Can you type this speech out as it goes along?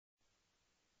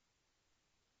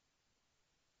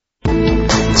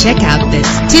Check out this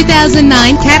 2009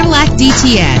 Cadillac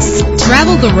DTS.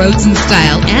 Travel the roads in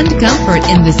style and comfort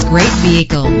in this great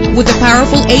vehicle. With a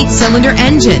powerful 8-cylinder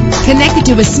engine connected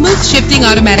to a smooth shifting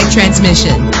automatic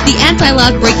transmission, the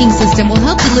anti-lock braking system will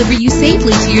help deliver you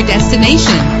safely to your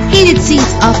destination. Heated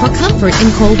seats offer comfort in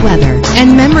cold weather,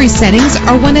 and memory settings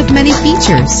are one of many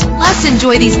features. Plus,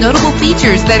 enjoy these notable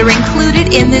features that are included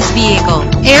in this vehicle: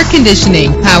 air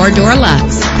conditioning, power door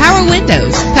locks, power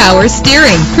windows, power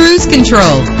steering, cruise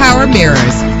control, power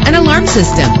mirrors, an alarm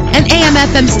system, an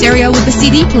AM/FM stereo with a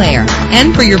CD player.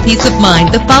 And for your peace of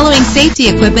mind, the following safety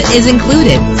equipment is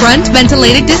included: front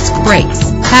ventilated disc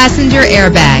brakes, passenger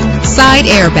airbag, side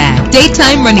airbag,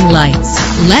 daytime running lights.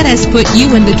 Let us put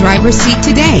you in the driver's seat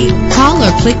today. Call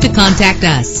or click to contact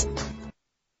us.